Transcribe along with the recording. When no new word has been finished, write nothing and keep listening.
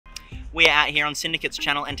We are out here on Syndicate's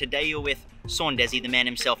channel, and today you're with Saunders, the man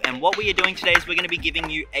himself. And what we are doing today is we're going to be giving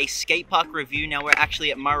you a skate park review. Now we're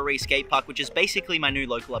actually at Murrarie Skatepark, which is basically my new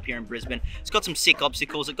local up here in Brisbane. It's got some sick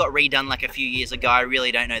obstacles. It got redone like a few years ago. I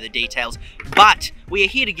really don't know the details, but we are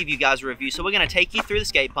here to give you guys a review. So we're going to take you through the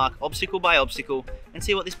skate park, obstacle by obstacle, and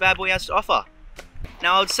see what this bad boy has to offer.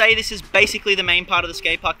 Now I would say this is basically the main part of the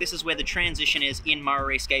skate park. This is where the transition is in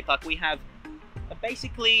Murrarie Skatepark. We have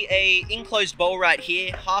basically a enclosed bowl right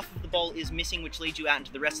here. Half of the bowl is missing, which leads you out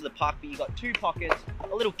into the rest of the park, but you got two pockets,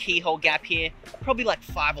 a little keyhole gap here, probably like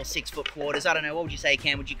 5 or 6 foot quarters. I don't know, what would you say,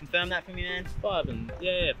 Cam? Would you confirm that for me, man? 5 and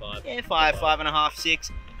yeah, 5. Yeah, 5.5,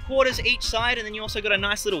 6 quarters each side, and then you also got a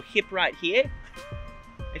nice little hip right here.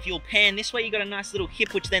 If you'll pan this way, you got a nice little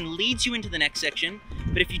hip, which then leads you into the next section.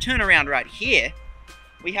 But if you turn around right here,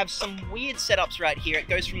 we have some weird setups right here. It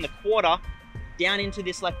goes from the quarter down into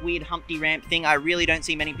this like weird Humpty ramp thing. I really don't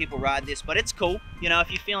see many people ride this, but it's cool. You know, if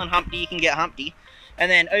you're feeling Humpty, you can get Humpty. And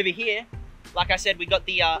then over here, like I said, we got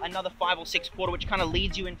the another 5 or 6 quarter, which kind of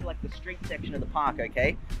leads you into like the street section of the park,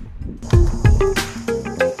 okay?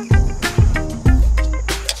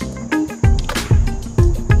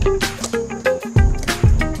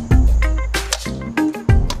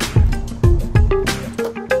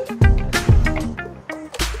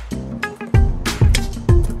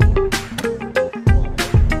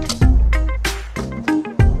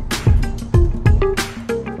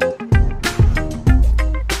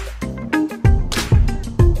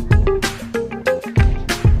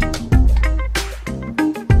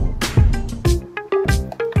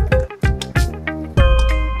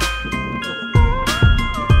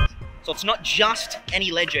 So it's not just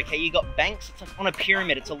any ledge, okay? You got banks, it's like on a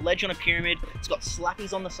pyramid. It's a ledge on a pyramid. It's got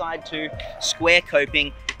slappies on the side too, square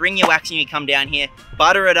coping. Bring your wax and you come down here,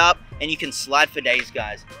 butter it up, and you can slide for days,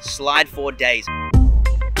 guys. Slide for days.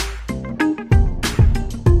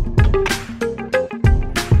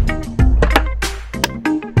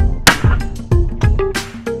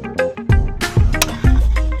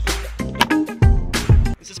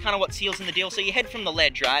 This is kind of what seals in the deal. So you head from the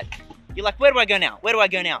ledge, right? You're like, where do I go now? Where do I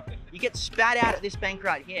go now? You get spat out at this bank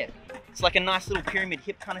right here. It's like a nice little pyramid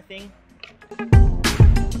hip kind of thing.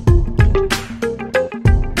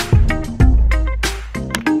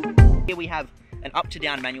 Here we have an up to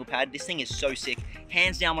down manual pad. This thing is so sick.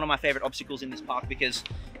 Hands down one of my favorite obstacles in this park because,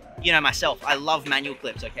 you know myself, I love manual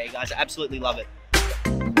clips, okay guys? I absolutely love it.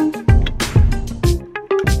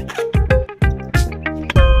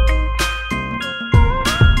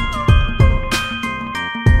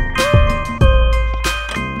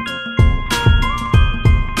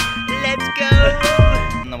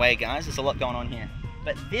 Way, guys, there's a lot going on here,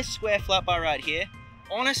 but this square flat bar right here,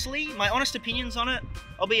 honestly, my honest opinions on it,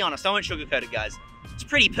 I'll be honest, I won't sugarcoat it, guys, it's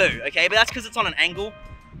pretty poo, okay? But that's because it's on an angle.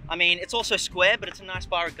 I mean, it's also square, but it's a nice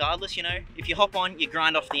bar regardless, you know? If you hop on, you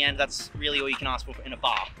grind off the end, that's really all you can ask for in a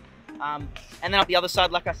bar. And then up the other side,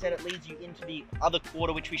 like I said, it leads you into the other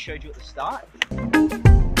quarter, which we showed you at the start.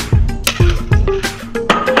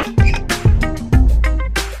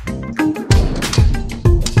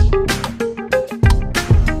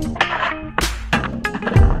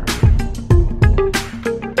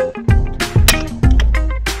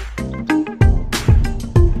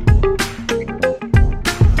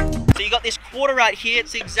 This quarter right here,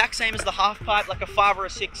 it's the exact same as the half pipe, like a 5 or a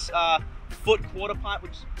 6 foot quarter pipe,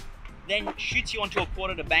 which then shoots you onto a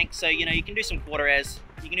quarter to bank. So, you know, you can do some quarter airs,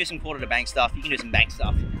 you can do some quarter to bank stuff, you can do some bank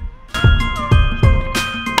stuff.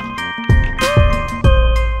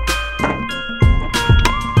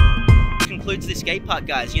 Concludes this skate park,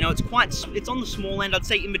 guys. You know, it's on the small end, I'd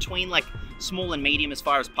say in between like small and medium as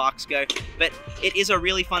far as parks go, but it is a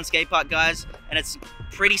really fun skate park, guys, and it's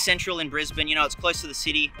pretty central in Brisbane. You know, it's close to the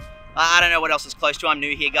city. I don't know what else it's close to. I'm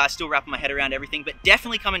new here, guys, still wrapping my head around everything, but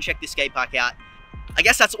definitely come and check this skate park out. I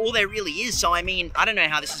guess that's all there really is. So, I mean, I don't know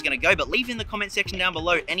how this is going to go, but leave in the comment section down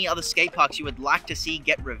below any other skate parks you would like to see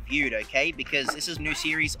get reviewed, okay? Because this is a new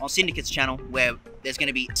series on Syndicate's channel where there's going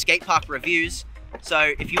to be skate park reviews.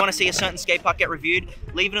 So if you want to see a certain skate park get reviewed,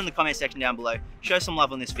 leave it in the comment section down below. Show some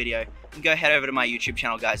love on this video, and go head over to my YouTube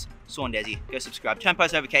channel, guys. Saunders. Go subscribe. Turn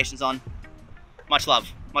post notifications on. Much love.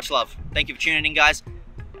 Much love. Thank you for tuning in, guys.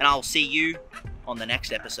 And I'll see you on the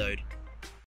next episode.